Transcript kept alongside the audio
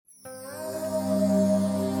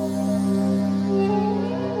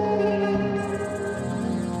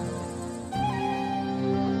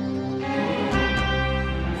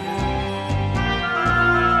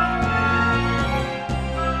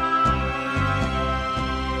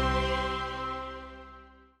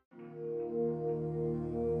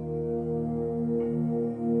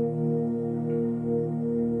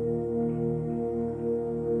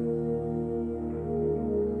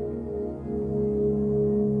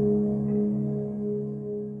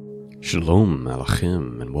Shalom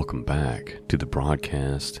Alachim, and welcome back to the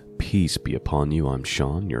broadcast. Peace be upon you. I'm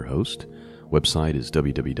Sean, your host. Website is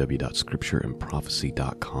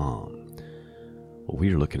www.scriptureandprophecy.com. Well,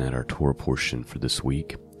 we are looking at our Torah portion for this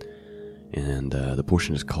week, and the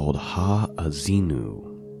portion is called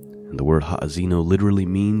Ha'azinu. And the word Ha'azinu literally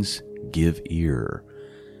means give ear,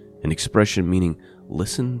 an expression meaning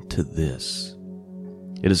listen to this.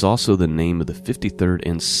 It is also the name of the 53rd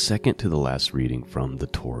and second to the last reading from the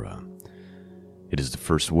Torah. It is the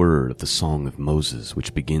first word of the Song of Moses,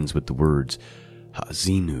 which begins with the words,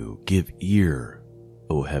 Ha'azinu, give ear,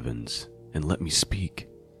 O heavens, and let me speak.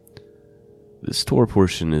 This Torah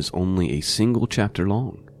portion is only a single chapter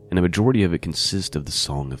long, and a majority of it consists of the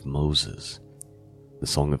Song of Moses. The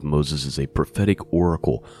Song of Moses is a prophetic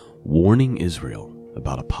oracle warning Israel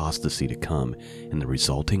about apostasy to come and the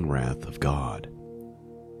resulting wrath of God.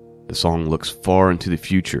 The song looks far into the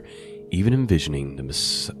future, even envisioning the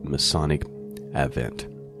Messianic advent,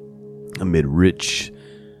 amid rich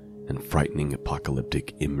and frightening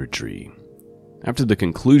apocalyptic imagery. After the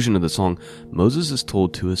conclusion of the song, Moses is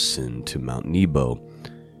told to ascend to Mount Nebo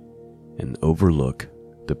and overlook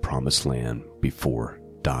the promised land before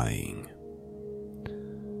dying.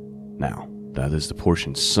 Now, that is the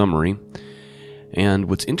portion summary. And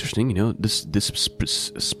what's interesting, this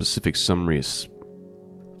specific summary is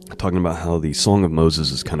talking about how the Song of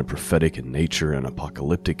Moses is kind of prophetic in nature and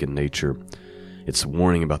apocalyptic in nature. It's a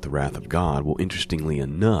warning about the wrath of God. Well, interestingly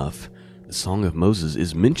enough, the Song of Moses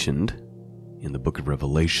is mentioned in the book of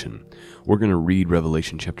Revelation. We're going to read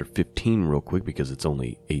Revelation chapter 15 real quick because it's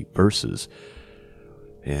only 8 verses.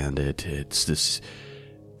 And it's this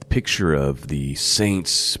picture of the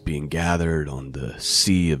saints being gathered on the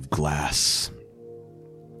sea of glass.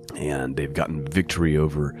 And they've gotten victory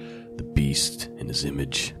over the beast in his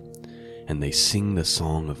image. And they sing the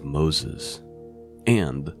Song of Moses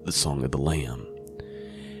and the Song of the Lamb.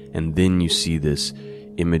 And then you see this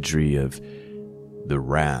imagery of the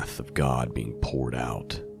wrath of God being poured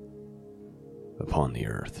out upon the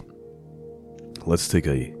earth. Let's take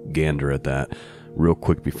a gander at that real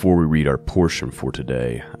quick before we read our portion for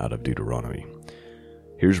today out of Deuteronomy.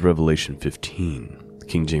 Here's Revelation 15,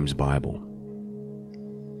 King James Bible.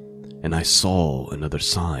 And I saw another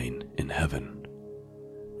sign in heaven,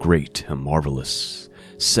 great and marvelous,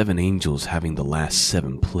 7 angels having the last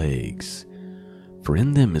 7 plagues, for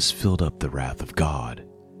in them is filled up the wrath of God.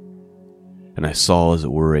 And I saw as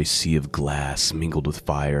it were a sea of glass mingled with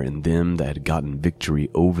fire, and them that had gotten victory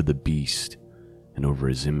over the beast, and over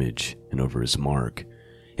his image, and over his mark,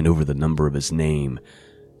 and over the number of his name,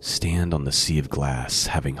 stand on the sea of glass,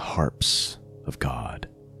 having harps of God.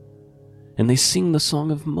 And they sing the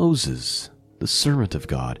song of Moses, the servant of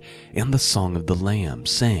God, and the song of the Lamb,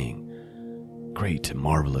 saying, Great and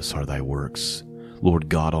marvelous are thy works, Lord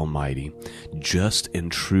God Almighty. Just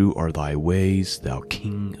and true are thy ways, thou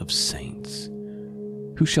King of saints.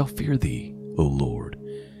 Who shall fear thee, O Lord,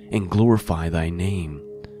 and glorify thy name?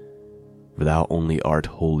 For thou only art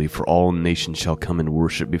holy, for all nations shall come and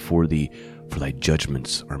worship before thee, for thy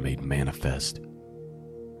judgments are made manifest.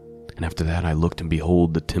 And after that I looked, and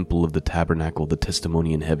behold, the temple of the tabernacle of the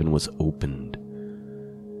testimony in heaven was opened.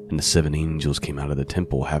 And the 7 angels came out of the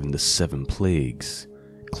temple, having the 7 plagues,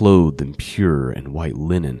 clothed in pure and white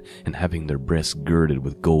linen, and having their breasts girded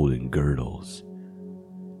with golden girdles.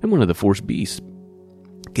 And one of the 4 beasts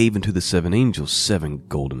gave unto the 7 angels 7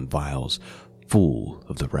 golden vials, full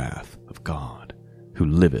of the wrath of God, who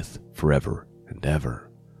liveth forever and ever.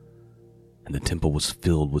 And the temple was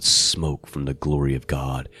filled with smoke from the glory of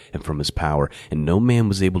God and from his power, and no man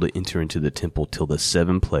was able to enter into the temple till the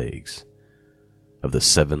 7 plagues of the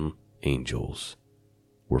 7 angels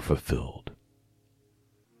were fulfilled.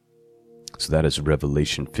 So that is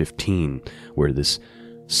Revelation 15, where this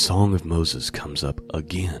Song of Moses comes up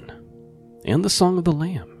again, and the Song of the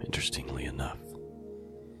Lamb, interestingly enough.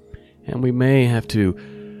 And we may have to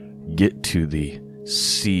get to the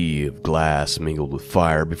sea of glass mingled with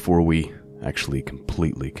fire before we actually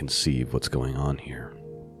completely conceive what's going on here.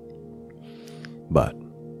 But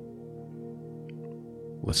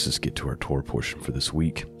let's just get to our Torah portion for this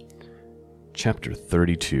week. Chapter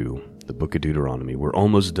 32, the book of Deuteronomy. We're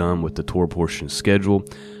almost done with the Torah portion schedule.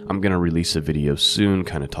 I'm going to release a video soon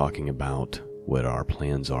kind of talking about what our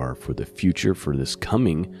plans are for the future for this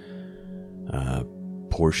coming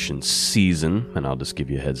portion season. And I'll just give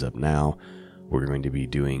you a heads up now. We're going to be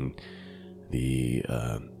doing the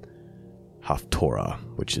Haftorah,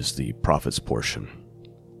 which is the prophet's portion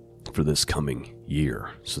for this coming year.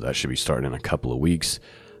 So that should be starting in a couple of weeks.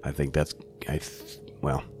 I think that's,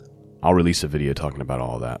 I'll release a video talking about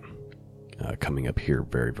all of that coming up here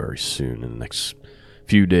very, very soon in the next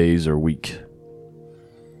few days or week.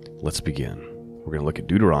 Let's begin. We're going to look at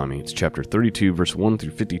Deuteronomy. It's chapter 32, verse 1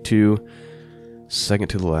 through 52, second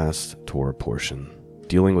to the last Torah portion,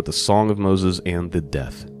 dealing with the song of Moses and the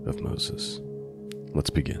death of Moses. Let's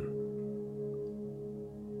begin.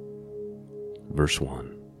 Verse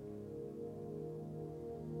 1.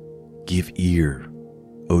 Give ear,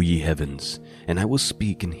 O ye heavens, and I will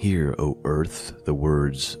speak, and hear, O earth, the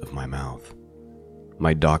words of my mouth.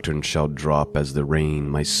 My doctrine shall drop as the rain,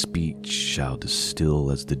 my speech shall distill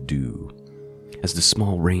as the dew, as the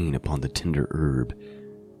small rain upon the tender herb,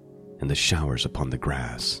 and the showers upon the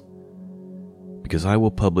grass. Because I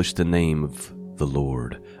will publish the name of the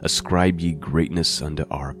Lord, ascribe ye greatness unto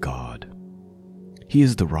our God. He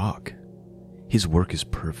is the rock, his work is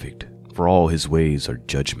perfect, for all his ways are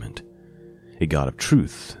judgment. A God of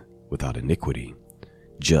truth, without iniquity,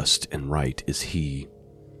 just and right is he.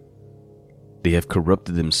 They have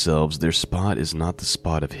corrupted themselves, their spot is not the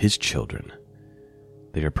spot of his children.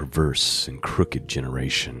 They are perverse and crooked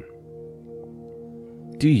generation.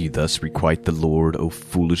 Do ye thus requite the Lord, O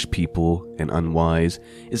foolish people and unwise?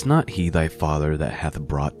 Is not he thy father that hath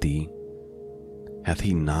brought thee? Hath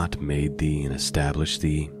he not made thee and established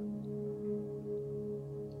thee?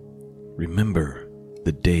 Remember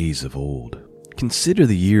the days of old. Consider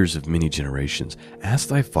the years of many generations. Ask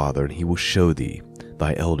thy father, and he will show thee,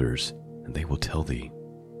 thy elders, and they will tell thee.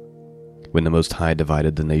 When the Most High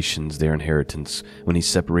divided the nations their inheritance, when he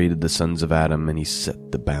separated the sons of Adam, and he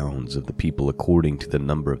set the bounds of the people according to the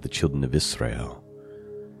number of the children of Israel.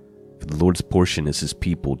 For the Lord's portion is his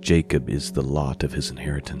people, Jacob is the lot of his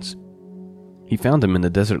inheritance. He found him in the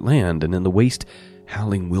desert land, and in the waste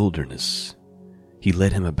howling wilderness. He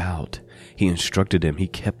led him about, he instructed him, he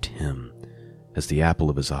kept him, as the apple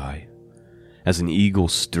of his eye. As an eagle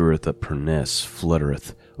stirreth up her nest,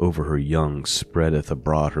 fluttereth over her young, spreadeth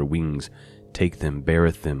abroad her wings, take them,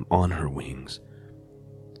 beareth them on her wings.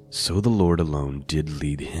 So the Lord alone did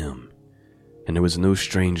lead him, and there was no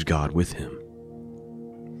strange God with him.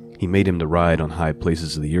 He made him to ride on high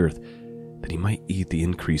places of the earth, that he might eat the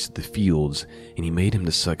increase of the fields, and he made him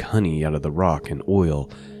to suck honey out of the rock, and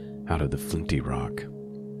oil out of the flinty rock.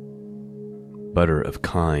 Butter of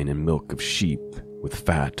kine and milk of sheep, with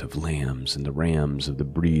fat of lambs, and the rams of the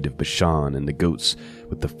breed of Bashan, and the goats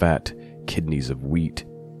with the fat kidneys of wheat.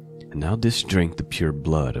 And thou didst drink the pure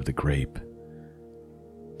blood of the grape.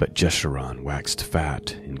 But Jeshurun waxed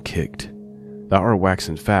fat and kicked. Thou art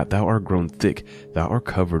waxen fat, thou art grown thick, thou art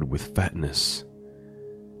covered with fatness.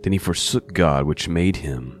 Then he forsook God which made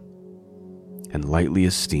him, and lightly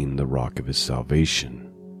esteemed the rock of his salvation.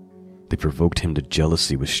 They provoked him to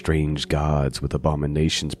jealousy with strange gods, with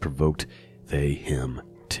abominations provoked they him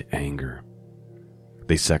to anger.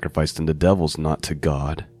 They sacrificed unto devils, not to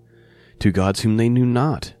God, to gods whom they knew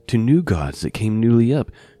not, to new gods that came newly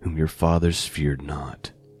up, whom your fathers feared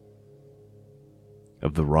not.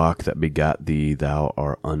 Of the rock that begat thee thou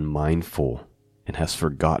art unmindful, and hast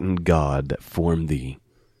forgotten God that formed thee.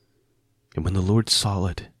 And when the Lord saw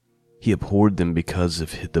it, he abhorred them because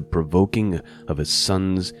of the provoking of his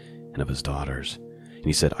sons and of his daughters. And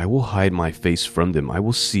he said, I will hide my face from them, I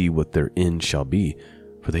will see what their end shall be,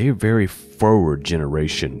 for they are very forward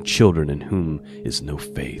generation, children in whom is no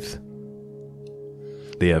faith.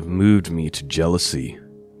 They have moved me to jealousy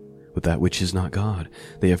with that which is not God.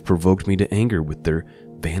 They have provoked me to anger with their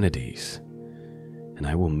vanities. And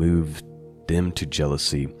I will move them to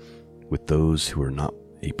jealousy with those who are not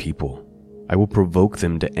a people. I will provoke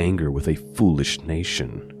them to anger with a foolish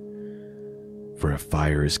nation. For a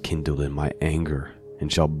fire is kindled in my anger,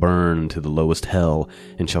 and shall burn to the lowest hell,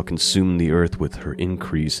 and shall consume the earth with her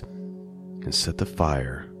increase, and set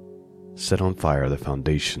on fire the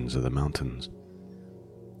foundations of the mountains.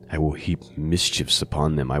 I will heap mischiefs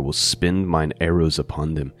upon them, I will spend mine arrows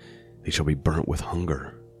upon them. They shall be burnt with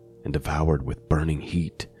hunger, and devoured with burning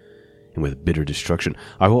heat, and with bitter destruction.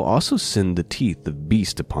 I will also send the teeth of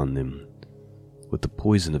beasts upon them, with the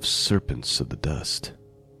poison of serpents of the dust.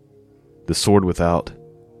 The sword without,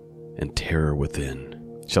 and terror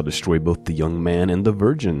within, shall destroy both the young man and the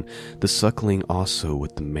virgin, the suckling also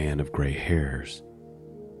with the man of gray hairs.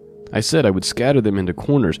 I said I would scatter them into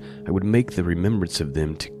corners, I would make the remembrance of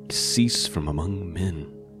them to cease from among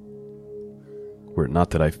men. Were it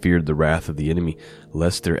not that I feared the wrath of the enemy,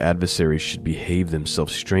 lest their adversaries should behave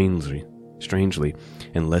themselves strangely,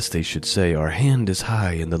 and lest they should say, Our hand is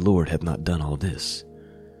high, and the Lord hath not done all this.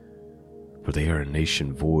 For they are a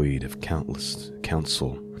nation void of countless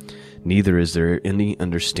counsel, neither is there any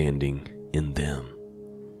understanding in them.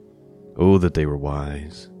 Oh, that they were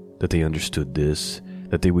wise, that they understood this,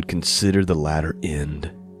 that they would consider the latter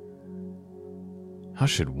end. How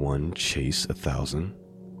should one chase 1,000,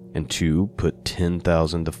 and two put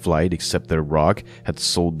 10,000 to flight, except their rock had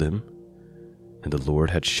sold them, and the Lord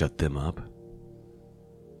had shut them up?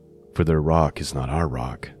 For their rock is not our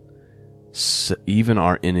rock, even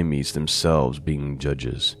our enemies themselves being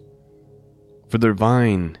judges. For their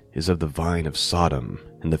vine is of the vine of Sodom,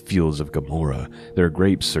 and the fields of Gomorrah. Their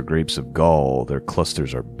grapes are grapes of gall, their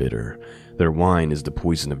clusters are bitter. Their wine is the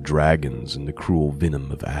poison of dragons, and the cruel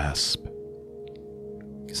venom of asp.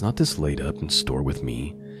 Is not this laid up in store with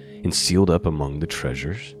me, and sealed up among the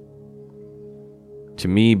treasures? To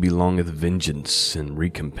me belongeth vengeance and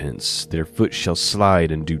recompense. Their foot shall slide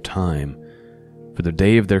in due time, for the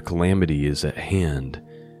day of their calamity is at hand,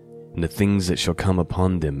 and the things that shall come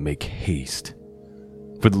upon them make haste.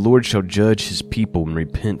 For the Lord shall judge his people and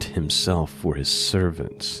repent himself for his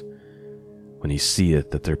servants, when he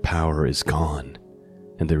seeth that their power is gone,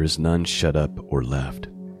 and there is none shut up or left.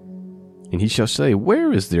 And he shall say,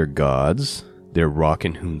 Where is their gods, their rock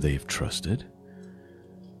in whom they have trusted,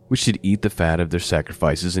 which did eat the fat of their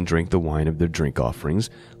sacrifices and drink the wine of their drink offerings?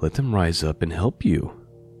 Let them rise up and help you,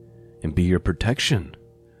 and be your protection.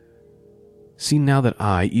 See now that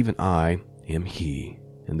I, even I, am he,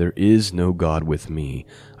 and there is no God with me.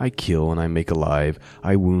 I kill and I make alive,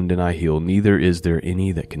 I wound and I heal, neither is there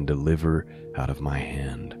any that can deliver out of my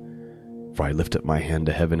hand. For I lift up my hand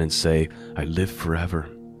to heaven and say, I live forever.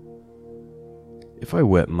 If I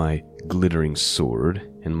whet my glittering sword,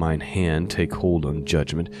 and mine hand take hold on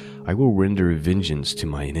judgment, I will render vengeance to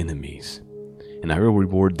mine enemies, and I will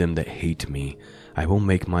reward them that hate me. I will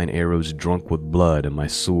make mine arrows drunk with blood, and my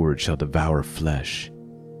sword shall devour flesh,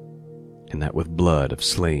 and that with blood of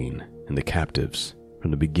slain and the captives,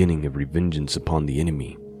 from the beginning of revengeance upon the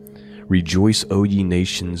enemy. Rejoice, O ye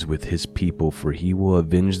nations, with his people, for he will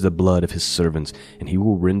avenge the blood of his servants, and he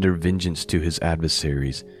will render vengeance to his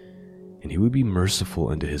adversaries, and he will be merciful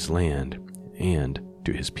unto his land and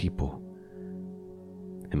to his people.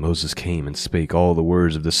 And Moses came and spake all the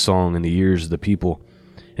words of the song in the ears of the people,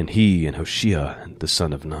 and he and Hoshea the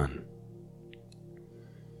son of Nun.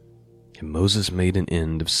 And Moses made an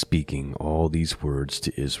end of speaking all these words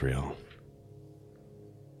to Israel.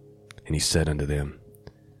 And he said unto them,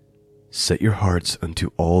 Set your hearts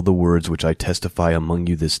unto all the words which I testify among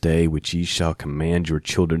you this day, which ye shall command your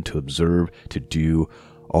children to observe, to do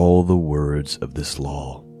all the words of this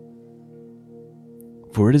law.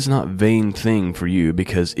 For it is not vain thing for you,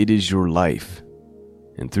 because it is your life.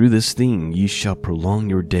 And through this thing ye shall prolong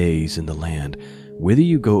your days in the land, whither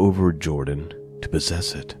you go over Jordan to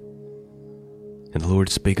possess it. And the Lord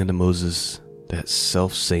spake unto Moses that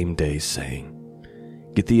selfsame day, saying,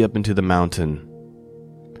 Get thee up into the mountain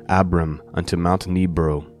Abram, unto Mount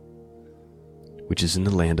Nebo, which is in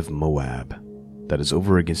the land of Moab, that is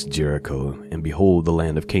over against Jericho, and behold the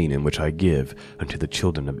land of Canaan, which I give unto the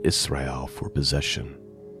children of Israel for possession.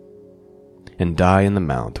 And die in the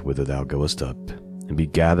mount whither thou goest up, and be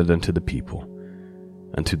gathered unto the people,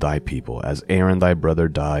 unto thy people, as Aaron thy brother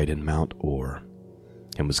died in Mount Or,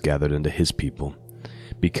 and was gathered unto his people,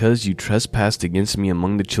 because you trespassed against me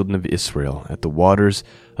among the children of Israel at the waters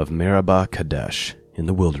of Meribah Kadesh, in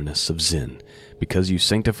the wilderness of Zin, because you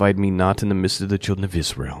sanctified me not in the midst of the children of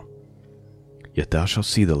Israel. Yet thou shalt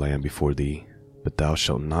see the land before thee, but thou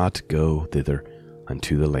shalt not go thither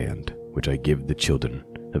unto the land which I give the children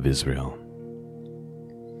of Israel.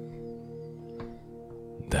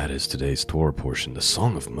 That is today's Torah portion, the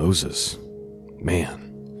Song of Moses. Man,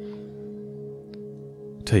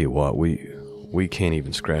 tell you what, we can't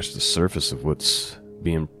even scratch the surface of what's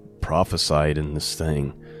being prophesied in this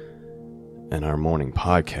thing in our morning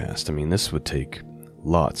podcast. I mean, this would take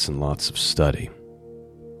lots and lots of study.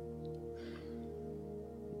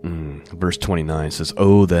 Verse 29 says,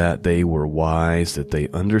 Oh, that they were wise, that they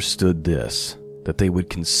understood this, that they would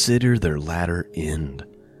consider their latter end.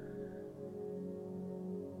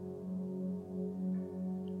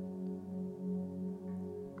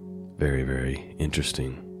 Very, very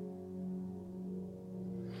interesting.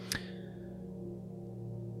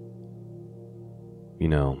 You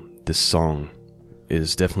know, this song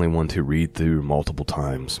is definitely one to read through multiple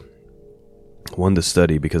times. One to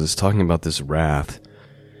study, because it's talking about this wrath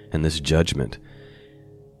and this judgment.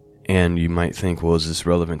 And you might think, well, is this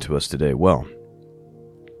relevant to us today? Well,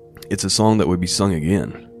 it's a song that would be sung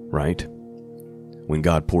again, right? When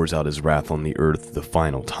God pours out his wrath on the earth the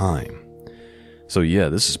final time. So yeah,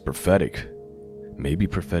 this is prophetic. Maybe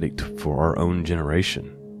prophetic for our own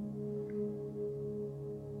generation.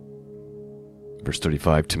 Verse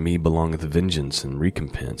 35, To me belongeth vengeance and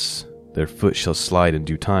recompense. Their foot shall slide in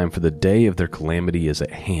due time, for the day of their calamity is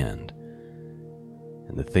at hand,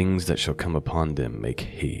 and the things that shall come upon them make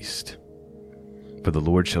haste. For the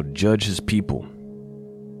Lord shall judge his people,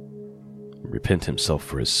 repent himself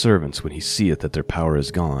for his servants when he seeth that their power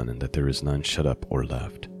is gone, and that there is none shut up or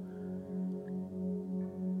left.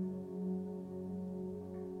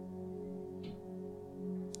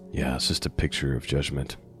 Yeah, it's just a picture of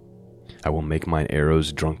judgment. I will make mine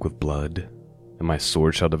arrows drunk with blood, and my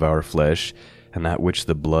sword shall devour flesh, and that which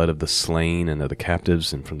the blood of the slain and of the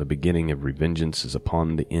captives, and from the beginning of revengeance is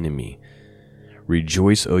upon the enemy.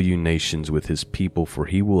 Rejoice, O you nations, with his people, for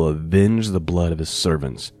he will avenge the blood of his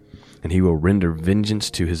servants, and he will render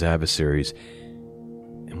vengeance to his adversaries,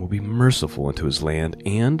 and will be merciful unto his land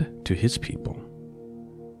and to his people.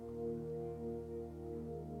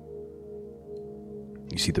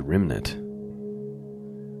 You see, the remnant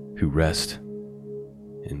who rest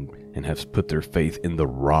and have put their faith in the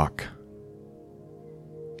rock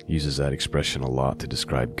uses that expression a lot to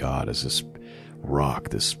describe God as this rock,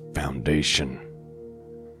 this foundation,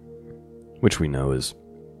 which we know is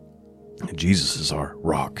Jesus is our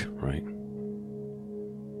rock, right?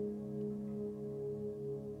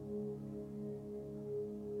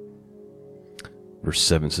 Verse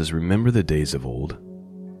 7 says, Remember the days of old.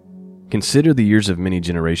 Consider the years of many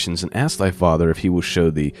generations, and ask thy father if he will show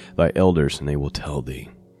thee thy elders, and they will tell thee.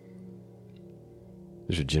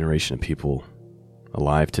 There's a generation of people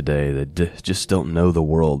alive today that just don't know the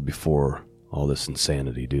world before all this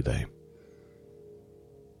insanity, do they?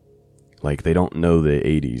 Like they don't know the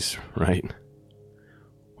 80s, right?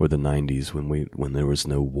 Or the 90s when there was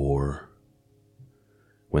no war,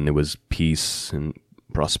 when there was peace and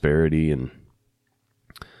prosperity, and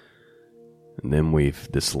then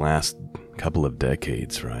this last couple of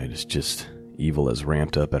decades, right? It's just evil has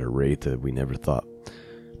ramped up at a rate that we never thought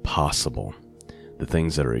possible. The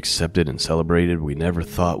things that are accepted and celebrated, we never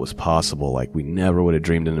thought was possible. Like we never would have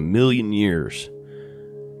dreamed in a million years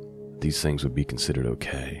these things would be considered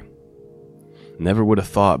okay. Never would have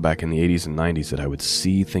thought back in the 80s and 90s that I would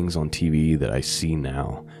see things on TV that I see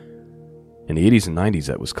now. In the 80s and 90s,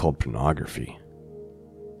 that was called pornography,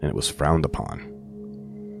 and it was frowned upon.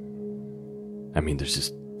 I mean, there's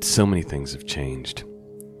just so many things have changed.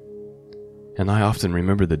 And I often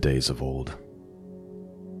remember the days of old.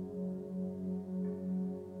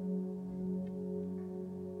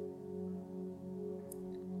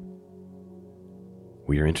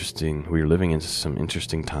 We are living in some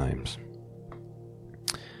interesting times.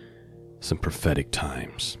 Some prophetic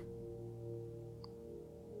times.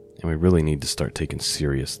 And we really need to start taking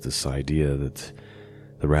serious this idea that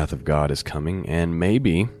the wrath of God is coming, and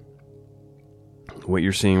maybe what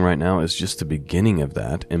you're seeing right now is just the beginning of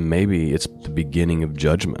that, and maybe it's the beginning of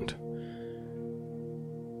judgment.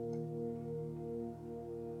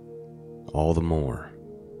 All the more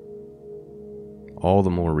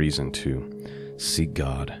reason to seek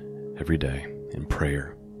God every day in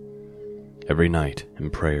prayer, every night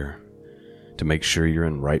in prayer, to make sure you're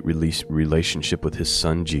in right relationship with his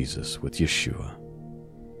son Jesus, with Yeshua.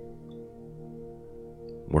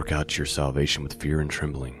 Work out your salvation with fear and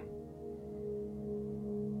trembling.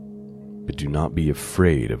 But do not be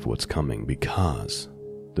afraid of what's coming, because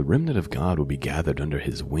the remnant of God will be gathered under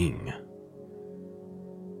his wing.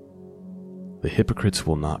 The hypocrites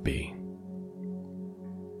will not be.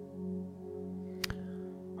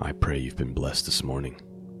 I pray you've been blessed this morning,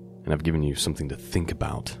 and I've given you something to think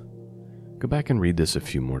about. Go back and read this a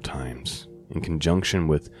few more times in conjunction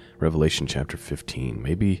with Revelation chapter 15.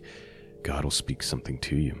 Maybe God will speak something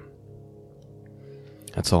to you.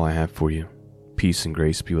 That's all I have for you. Peace and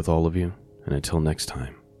grace be with all of you, and until next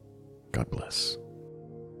time, God bless.